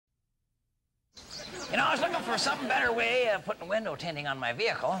You know, I was looking for some better way of putting window tinting on my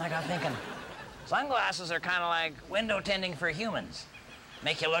vehicle, and I got thinking, sunglasses are kind of like window tinting for humans.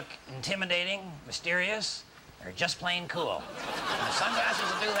 Make you look intimidating, mysterious, or just plain cool. And sunglasses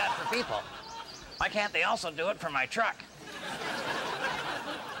will do that for people. Why can't they also do it for my truck?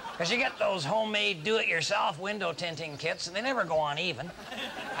 Because you get those homemade do-it-yourself window tinting kits, and they never go on even.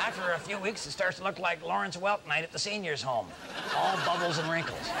 After a few weeks, it starts to look like Lawrence Welk night at the seniors' home. All bubbles and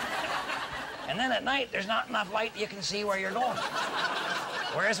wrinkles. And then at night, there's not enough light you can see where you're going.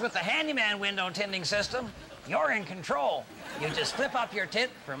 Whereas with the handyman window tinting system, you're in control. You just flip up your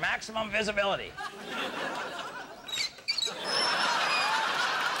tint for maximum visibility.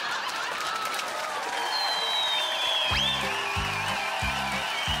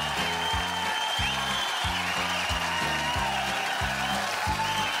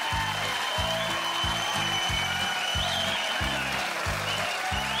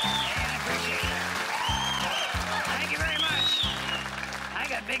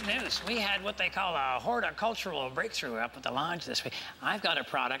 Big news. We had what they call a horticultural breakthrough up at the lodge this week. I've got a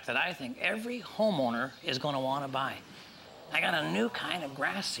product that I think every homeowner is going to want to buy. I got a new kind of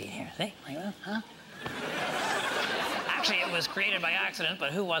grass seed here. See? Like that, huh? Actually, it was created by accident,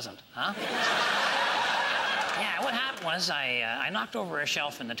 but who wasn't, huh? Yeah, what happened was I knocked over a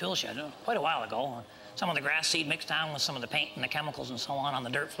shelf in the tool shed quite a while ago. Some of the grass seed mixed down with some of the paint and the chemicals and so on the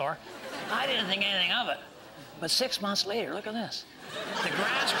dirt floor. I didn't think anything of it. But 6 months later, look at this. The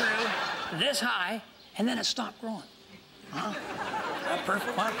grass grew this high, and then it stopped growing. Huh? A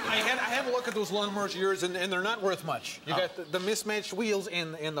perfect one. I had a look at those lawnmowers of yours, and they're not worth much. You got the mismatched wheels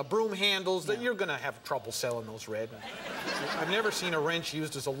and the broom handles. Yeah. You're going to have trouble selling those, Red. I've never seen a wrench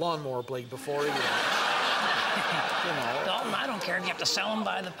used as a lawnmower blade before either. You know. Dalton, I don't care if you have to sell them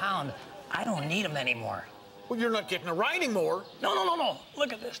by the pound. I don't need them anymore. Well, you're not getting a riding mower. No.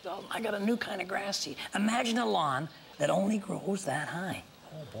 Look at this, Dalton. I got a new kind of grass seed. Imagine a lawn that only grows that high.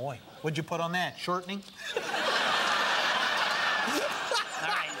 Oh, boy. What'd you put on that? Shortening? All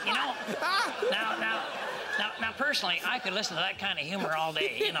right, you know, now, personally, I could listen to that kind of humor all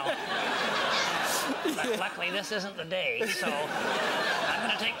day, you know. But luckily, this isn't the day, so I'm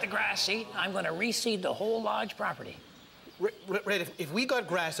going to take the grass seed. I'm going to reseed the whole lodge property. Red, if we got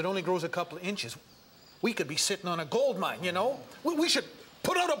grass that only grows a couple of inches, we could be sitting on a gold mine, you know? We should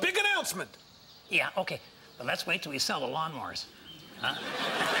put out a big announcement. Yeah, okay. But let's wait till we sell the lawnmowers. Huh?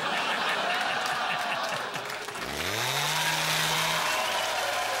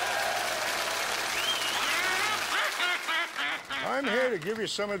 I'm here to give you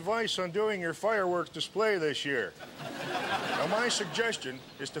some advice on doing your fireworks display this year. Now, my suggestion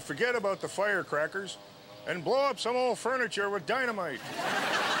is to forget about the firecrackers and blow up some old furniture with dynamite.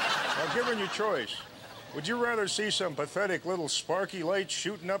 Now, given your choice, would you rather see some pathetic little sparky lights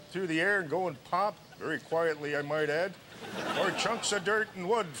shooting up through the air and going pop, very quietly, I might add, or chunks of dirt and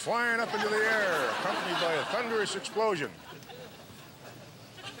wood flying up into the air, accompanied by a thunderous explosion?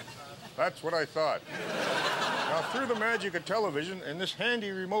 That's what I thought. Now, through the magic of television and this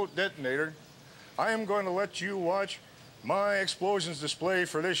handy remote detonator, I am going to let you watch my explosions display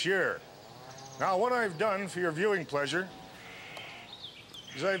for this year. Now, what I've done for your viewing pleasure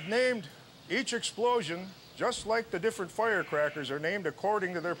is I've named each explosion just like the different firecrackers are named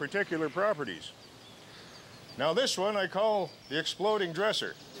according to their particular properties. Now, this one I call the exploding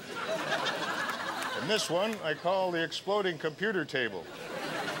dresser. And this one I call the exploding computer table.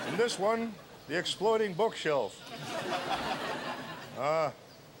 And this one, the exploding bookshelf. I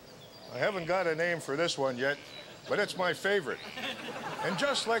haven't got a name for this one yet, but it's my favorite. And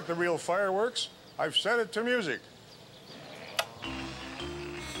just like the real fireworks, I've set it to music.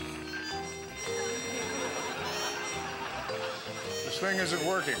 This thing isn't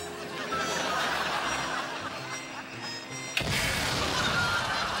working.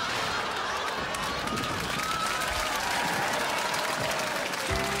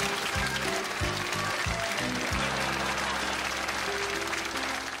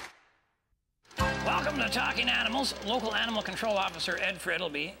 Welcome to Talking Animals. Local animal control officer Ed Fridd will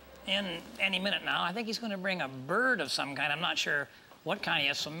be in any minute now. I think he's going to bring a bird of some kind. I'm not sure what kind. He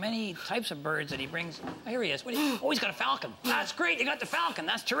has so many types of birds that he brings. Oh, here he is. Oh, he's got a falcon. That's great. You got the falcon.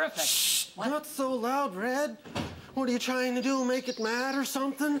 That's terrific. Shh, not so loud, Red. What are you trying to do? Make it mad or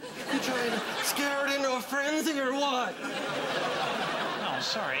something? You trying to scare it into a frenzy or what? No,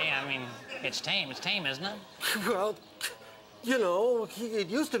 sorry. I mean, it's tame. It's tame, isn't it? Well, you know, it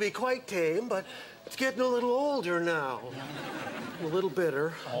used to be quite tame, but it's getting a little older now. Yeah. A little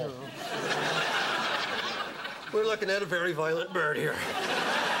bitter. Oh. You know. We're looking at a very violent bird here.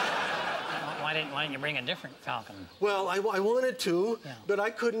 Why why didn't you bring a different falcon? Well, I wanted to, Yeah. but I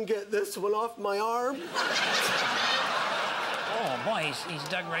couldn't get this one off my arm. Oh, boy, he's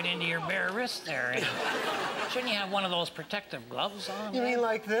dug right into your bare wrist there. Shouldn't you have one of those protective gloves on? You mean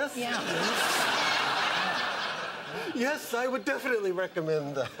like this? Yeah. Yes, I would definitely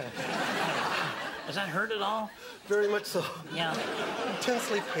recommend that. Does that hurt at all? Very much so. Yeah.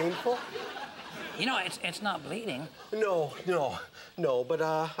 Intensely painful. You know, it's not bleeding. No, but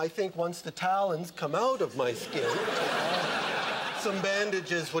I think once the talons come out of my skin, some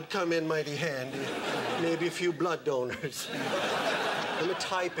bandages would come in mighty handy. Maybe a few blood donors. I'm a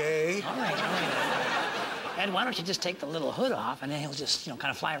type A. All right. Ed, why don't you just take the little hood off, and then he'll just, kind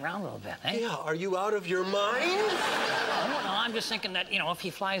of fly around a little bit, eh? Yeah, are you out of your mind? Oh, no, I'm just thinking that, if he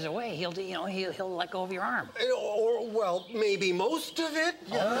flies away, he'll let go of your arm. Or, well, maybe most of it.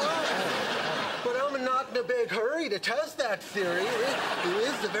 Yeah. But I'm not in a big hurry to test that theory. It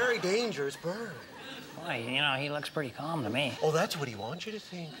is a very dangerous bird. Boy, he looks pretty calm to me. Oh, that's what he wants you to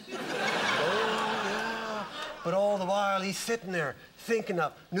think. Oh, yeah. But all the while, he's sitting there thinking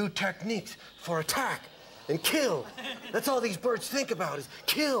of new techniques for attack and kill. That's all these birds think about is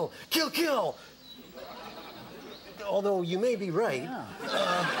kill, kill, kill. Although you may be right. Yeah.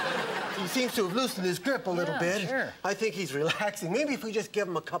 He seems to have loosened his grip a little bit. Sure. I think he's relaxing. Maybe if we just give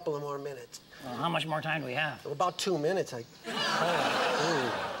him a couple of more minutes. Well, how much more time do we have? About 2 minutes,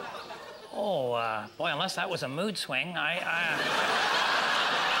 Boy, unless that was a mood swing, I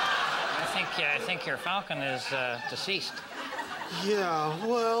think your falcon is deceased. Yeah,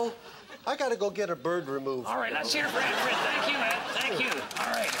 well, I gotta go get a bird removed. All right, let's hear for Ed. Thank you, Ed. Thank you.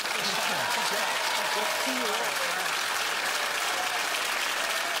 All right.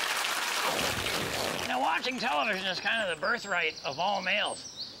 Now, watching television is kind of the birthright of all males.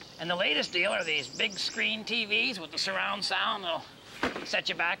 And the latest deal are these big screen TVs with the surround sound. They'll set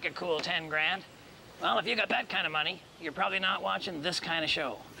you back a cool 10 grand. Well, if you got that kind of money, you're probably not watching this kind of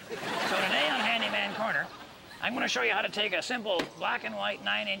show. So today on Handyman Corner, I'm going to show you how to take a simple black and white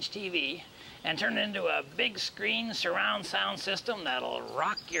 9-inch TV and turn it into a big screen surround sound system that'll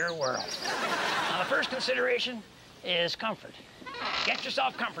rock your world. Now, the first consideration is comfort. Get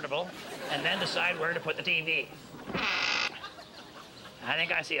yourself comfortable and then decide where to put the TV. I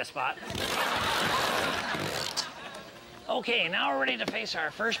think I see a spot. Okay, now we're ready to face our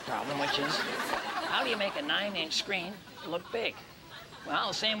first problem, which is how do you make a 9-inch screen look big? Well,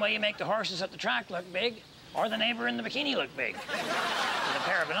 the same way you make the horses at the track look big, or the neighbor in the bikini look big, with a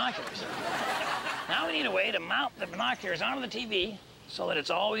pair of binoculars. Now we need a way to mount the binoculars onto the TV so that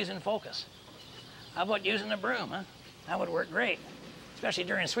it's always in focus. How about using a broom, huh? That would work great, especially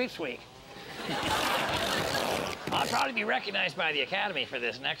during sweeps week. I'll probably be recognized by the Academy for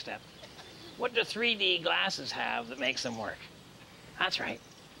this next step. What do 3D glasses have that makes them work? That's right,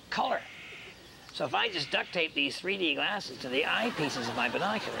 color. So if I just duct tape these 3D glasses to the eyepieces of my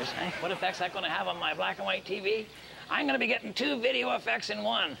binoculars, what effect's that going to have on my black and white TV? I'm going to be getting 2 video effects in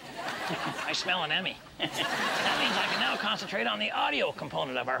one. I smell an Emmy. That means I can now concentrate on the audio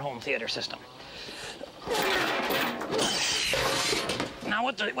component of our home theater system. Now,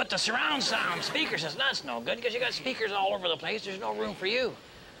 what the surround sound speaker says, that's no good, because you got speakers all over the place. There's no room for you.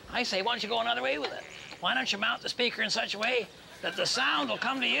 I say, why don't you go another way with it? Why don't you mount the speaker in such a way that the sound will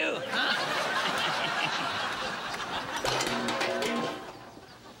come to you, huh?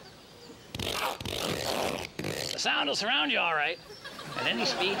 The sound will surround you all right, at any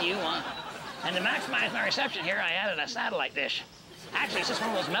speed you want. And to maximize my reception here, I added a satellite dish. Actually, it's just one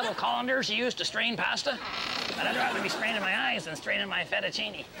of those metal colanders you use to strain pasta. But I'd rather be straining my eyes than straining my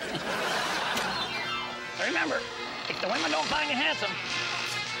fettuccine. So remember, if the women don't find you handsome,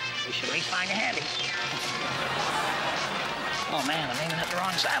 you should at least find you handy. Oh man, I'm aiming at the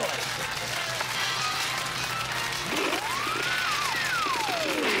wrong satellite.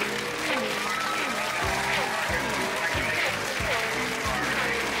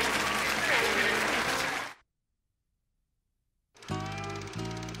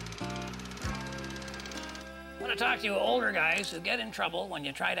 I want to talk to you older guys who get in trouble when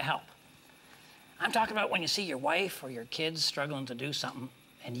you try to help. I'm talking about when you see your wife or your kids struggling to do something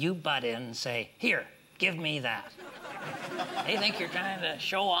and you butt in and say, here, give me that. They think you're trying to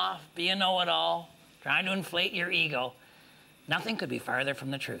show off, be a know-it-all, trying to inflate your ego. Nothing could be farther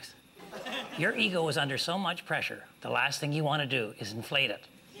from the truth. Your ego is under so much pressure, the last thing you want to do is inflate it.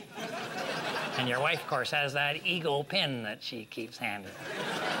 And your wife, of course, has that ego pin that she keeps handing.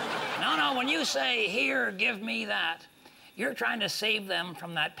 No, when you say, here, give me that, you're trying to save them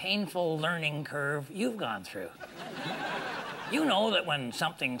from that painful learning curve you've gone through. You know that when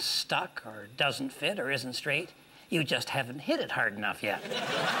something's stuck or doesn't fit or isn't straight, you just haven't hit it hard enough yet.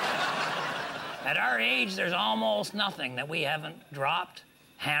 At our age, there's almost nothing that we haven't dropped,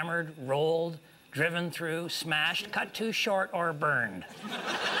 hammered, rolled, driven through, smashed, cut too short, or burned.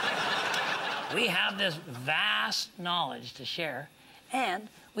 We have this vast knowledge to share, and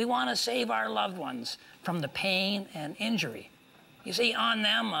we want to save our loved ones from the pain and injury. You see, on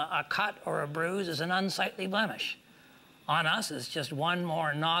them, a cut or a bruise is an unsightly blemish. On us, it's just one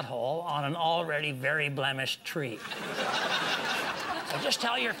more knothole on an already very blemished tree. So just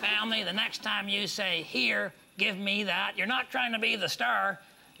tell your family the next time you say, "Here, give me that," you're not trying to be the star,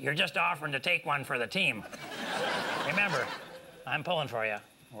 you're just offering to take one for the team. Remember, I'm pulling for you.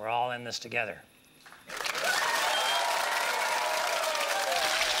 We're all in this together.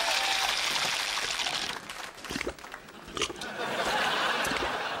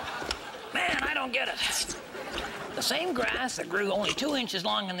 Man, I don't get it. The same grass that grew only 2 inches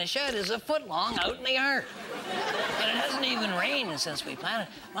long in the shed is a foot long out in the yard. And it hasn't even rained since we planted.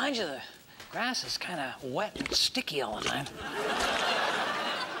 Mind you, the grass is kind of wet and sticky all the time.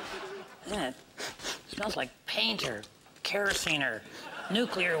 And it smells like paint or kerosene or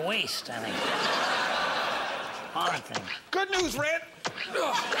nuclear waste, I think. Odd thing. Good news, Red.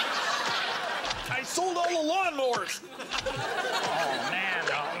 I sold all the lawnmowers. Oh, man,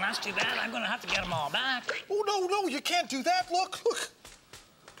 oh, that's too bad. I'm going to have to get them all back. Oh, no, you can't do that. Look.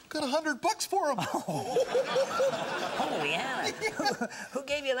 Got $100 for them. Oh, yeah. Who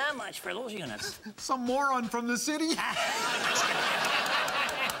gave you that much for those units? Some moron from the city.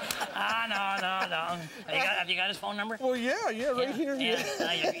 No. Have you got his phone number? Oh, yeah, right here. Yeah.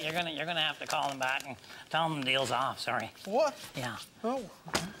 No, you're gonna have to call him back and tell him the deal's off. Sorry. What? Yeah. Oh,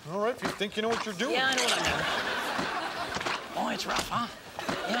 all right. If you think you know what you're doing. Yeah, I know what I'm doing. Oh, it's rough, huh?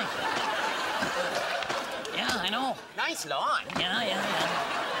 Yeah, I know. Nice lawn. Yeah.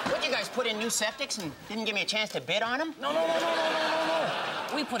 What, you guys put in new septics and didn't give me a chance to bid on them? No.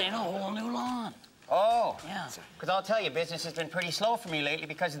 We put in a whole new lawn. Oh. Yeah. Because I'll tell you, business has been pretty slow for me lately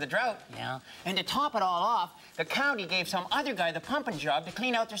because of the drought. Yeah. And to top it all off, the county gave some other guy the pumping job to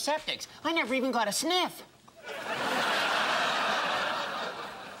clean out their septics. I never even got a sniff.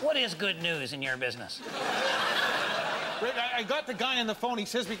 What is good news in your business? Rick, I got the guy on the phone. He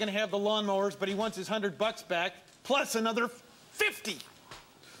says we can have the lawnmowers, but he wants his $100 back, plus another 50.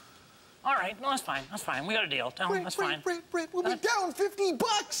 All right, no, that's fine. We got a deal. Tell him that's fine. Rick, we'll be down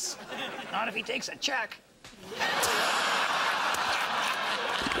 $50. Not if he takes a check.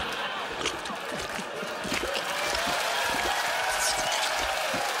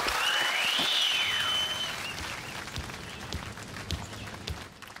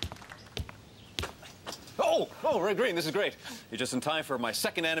 Oh, Red Green, this is great. You're just in time for my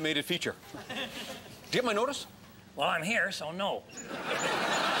second animated feature. Do you get my notice? Well, I'm here, so no.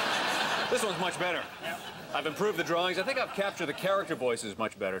 This one's much better. Yeah. I've improved the drawings. I think I've captured the character voices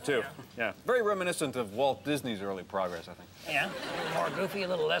much better, too. Yeah. Very reminiscent of Walt Disney's early progress, I think. Yeah, a little more goofy, a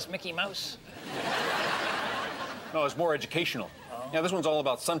little less Mickey Mouse. No, it's more educational. Oh. Yeah, this one's all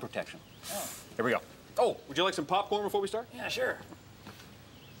about sun protection. Oh. Here we go. Oh, would you like some popcorn before we start? Yeah, sure.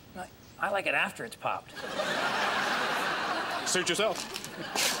 I like it after it's popped. Suit yourself.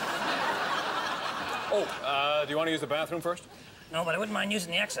 Oh, do you want to use the bathroom first? No, but I wouldn't mind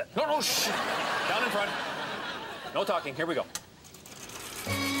using the exit. No, shh. Down in front. No talking. Here we go.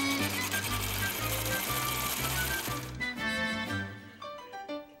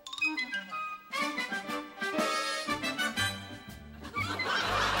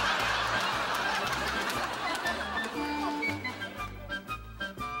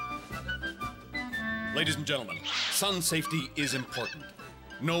 Ladies and gentlemen, sun safety is important.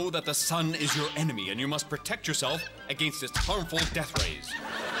 Know that the sun is your enemy and you must protect yourself against its harmful death rays.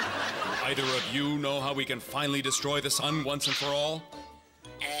 Do either of you know how we can finally destroy the sun once and for all?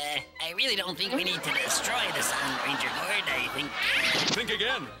 I really don't think we need to destroy the sun, Ranger Gord. I think... Think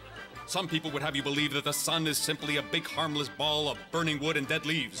again. Some people would have you believe that the sun is simply a big harmless ball of burning wood and dead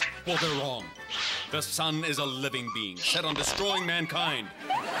leaves. Well, they're wrong. The sun is a living being set on destroying mankind.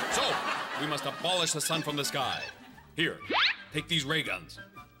 So, we must abolish the sun from the sky. Here, take these ray guns.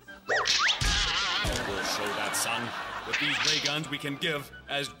 We'll show that sun. With these ray guns, we can give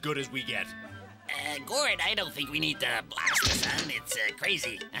as good as we get. Gord, I don't think we need to blast the sun. It's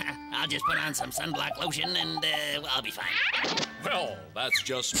crazy. I'll just put on some sunblock lotion and, well, I'll be fine. Well, that's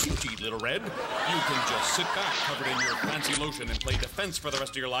just beauty, Little Red. You can just sit back covered in your fancy lotion and play defense for the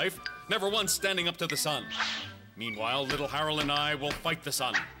rest of your life, never once standing up to the sun. Meanwhile, little Harold and I will fight the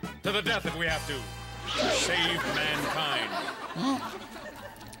sun. To the death if we have to save mankind.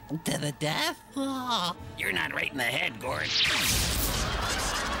 To the death? Oh, you're not right in the head, Gord.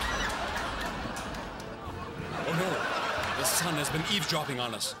 Oh no, the sun has been eavesdropping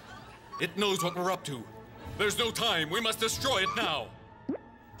on us. It knows what we're up to. There's no time. We must destroy it now.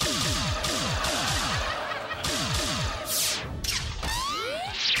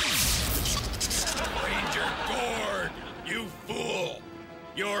 Ranger Gord, you fool!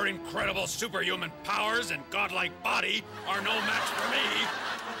 Your incredible superhuman powers and godlike body are no match for me.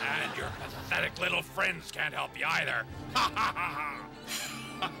 And your pathetic little friends can't help you either. Ha ha ha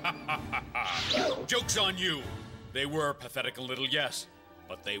ha! Joke's on you. They were pathetic and little, yes,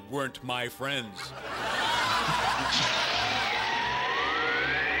 but they weren't my friends.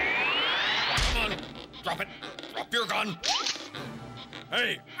 Come on, drop it. Drop your gun.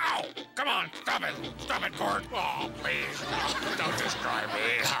 Hey, ow! Come on, stop it! Stop it, Gord! Oh, please, don't destroy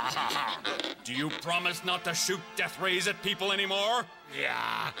me. Do you promise not to shoot death rays at people anymore?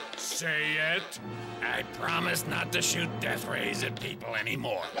 Yeah, say it. I promise not to shoot death rays at people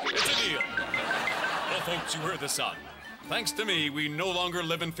anymore. It's a deal. Well, folks, you heard the sun. Thanks to me, we no longer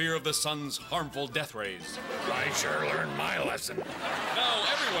live in fear of the sun's harmful death rays. I sure learned my lesson. Now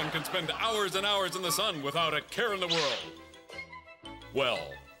everyone can spend hours and hours in the sun without a care in the world. Well,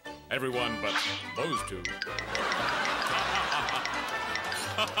 everyone but those two.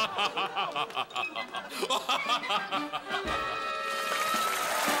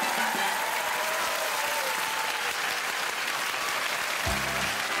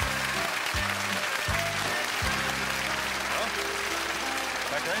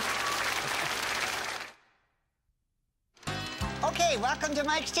 Okay, welcome to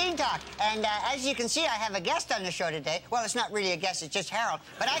Mike's Teen Talk. And as you can see, I have a guest on the show today. Well, it's not really a guest, it's just Harold.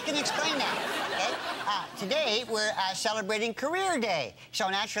 But I can explain that, okay? Today, we're celebrating Career Day. So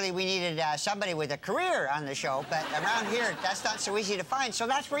naturally, we needed somebody with a career on the show. But around here, that's not so easy to find. So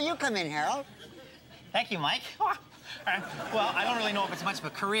that's where you come in, Harold. Thank you, Mike. Well, I don't really know if it's much of a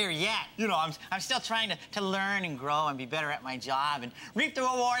career yet. You know, I'm still trying to learn and grow and be better at my job and reap the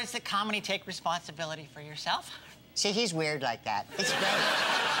rewards that come when you take responsibility for yourself. See, he's weird like that. It's great.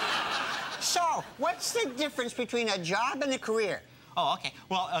 So, what's the difference between a job and a career? Oh, okay.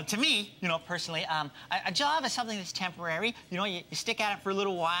 Well, to me, you know, personally, a job is something that's temporary. You know, you stick at it for a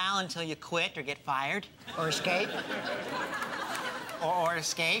little while until you quit or get fired. Or escape. Or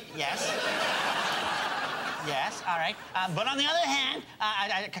escape, yes. Yes, all right. But on the other hand,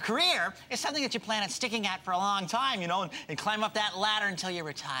 a career is something that you plan on sticking at for a long time, you know, and climb up that ladder until you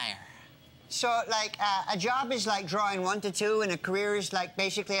retire. So, like, a job is like drawing 1 to 2, and a career is like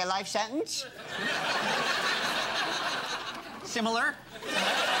basically a life sentence? Similar.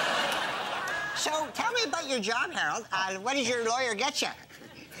 So, tell me about your job, Harold. What does your lawyer get you?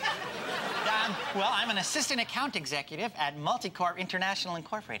 Well, I'm an assistant account executive at Multicorp International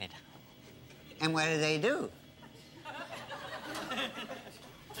Incorporated. And what do they do?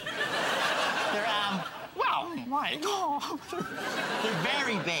 They're, well, Mike, they're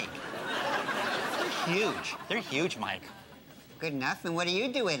very big. They're huge. They're huge, Mike. Good enough. And what do you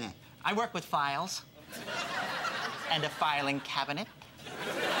do in it? I work with files and a filing cabinet.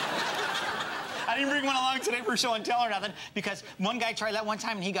 I didn't bring one along today for show and tell or nothing because one guy tried that one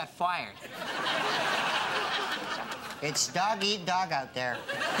time and he got fired. It's dog eat dog out there.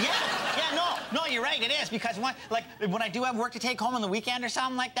 Yeah, no, you're right, it is, because when I do have work to take home on the weekend or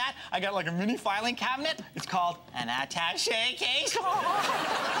something like that, I got like a mini filing cabinet. It's called an attaché case.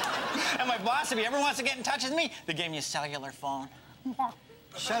 And my boss, if he ever wants to get in touch with me, they gave me a cellular phone.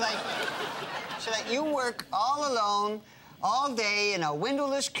 So like you work all alone, all day in a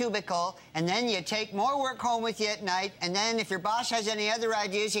windowless cubicle, and then you take more work home with you at night, and then if your boss has any other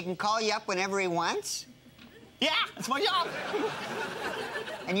ideas, he can call you up whenever he wants? Yeah, that's my job.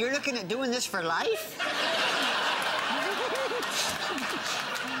 And you're looking at doing this for life?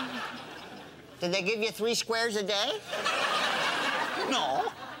 Did they give you 3 squares a day?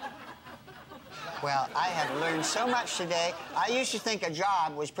 No. Well, I have learned so much today. I used to think a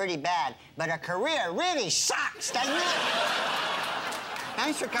job was pretty bad, but a career really sucks, doesn't it?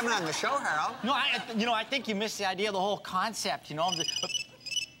 Thanks for coming on the show, Harold. No, I think you missed the idea of the whole concept, you know.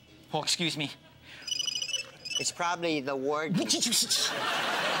 Oh, excuse me. It's probably the ward.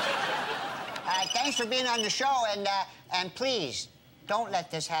 Thanks for being on the show, and please, don't let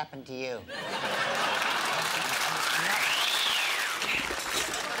this happen to you.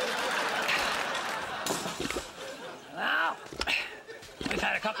 Well, we've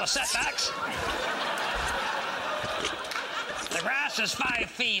had a couple of setbacks. The grass is 5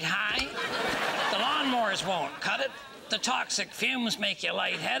 feet high. The lawnmowers won't cut it. The toxic fumes make you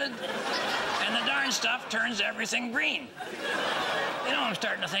lightheaded. And the darn stuff turns everything green. You know, I'm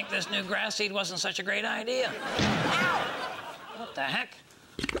starting to think this new grass seed wasn't such a great idea. Ow! What the heck?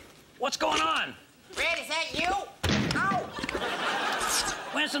 What's going on? Red, is that you? Ow!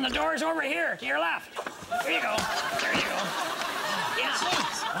 Winston, the door's over here, to your left. There you go. There you go. Yeah.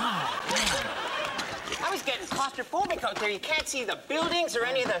 I was getting claustrophobic out there. You can't see the buildings or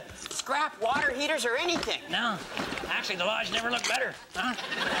any of the scrap water heaters or anything. No. Actually, the lodge never looked better. Huh?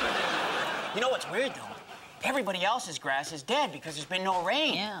 You know what's weird, though? Everybody else's grass is dead because there's been no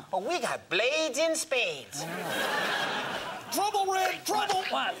rain. Yeah. But we got blades and spades. Trouble, Red! Trouble!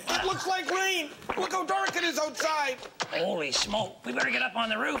 What? It looks like rain. Look how dark it is outside. Holy smoke. We better get up on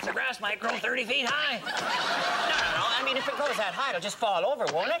the roof. The grass might grow 30 feet high. No. I mean, if it goes that high, it'll just fall over,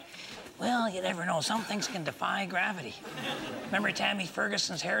 won't it? Well, you never know. Some things can defy gravity. Remember Tammy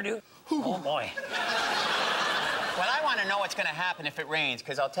Ferguson's hairdo? Oh, boy. Well, I want to know what's going to happen if it rains,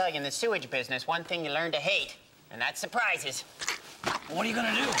 because I'll tell you, in the sewage business, one thing you learn to hate, and that's surprises. What are you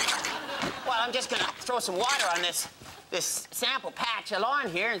going to do? Well, I'm just going to throw some water on this sample patch of lawn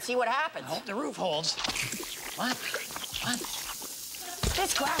here and see what happens. I hope the roof holds. What? What?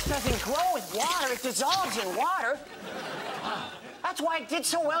 This grass doesn't grow with water. It dissolves in water. Wow. That's why it did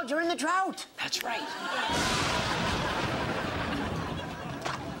so well during the drought. That's right.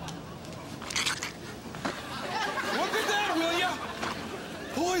 Look at that, will ya?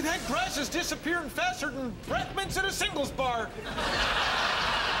 Boy, that grass is disappearing faster than breath mints at a singles bar.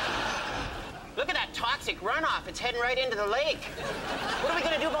 Look at that toxic runoff. It's heading right into the lake. What are we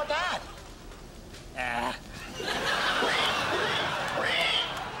going to do about that?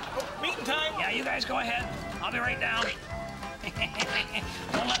 Meeting time. Yeah, you guys go ahead. I'll be right down.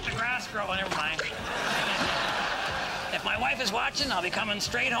 Don't let the grass grow. Never mind. If my wife is watching, I'll be coming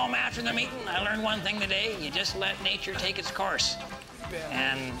straight home after the meeting. I learned one thing today. You just let nature take its course.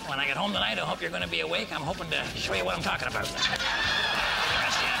 And when I get home tonight, I hope you're going to be awake. I'm hoping to show you what I'm talking about. The rest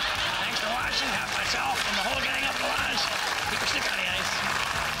of you, thanks for watching. Have myself and the whole gang up the lodge. Keep your stick on the ice.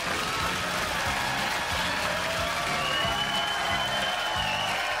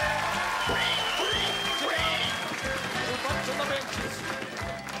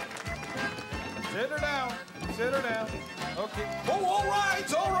 Sit her down. Sit her down. Okay. Oh, all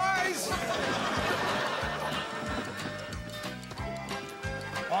rise, all rise.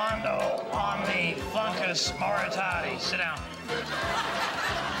 Quando, Omni, Flunkus, Moritati. Sit down.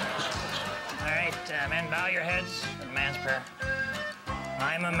 All right, men, bow your heads for the man's prayer.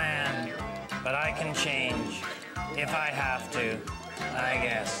 I'm a man, but I can change if I have to, I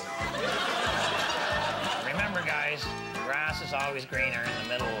guess. Remember, guys, the grass is always greener in the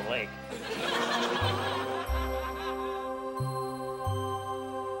middle of the lake.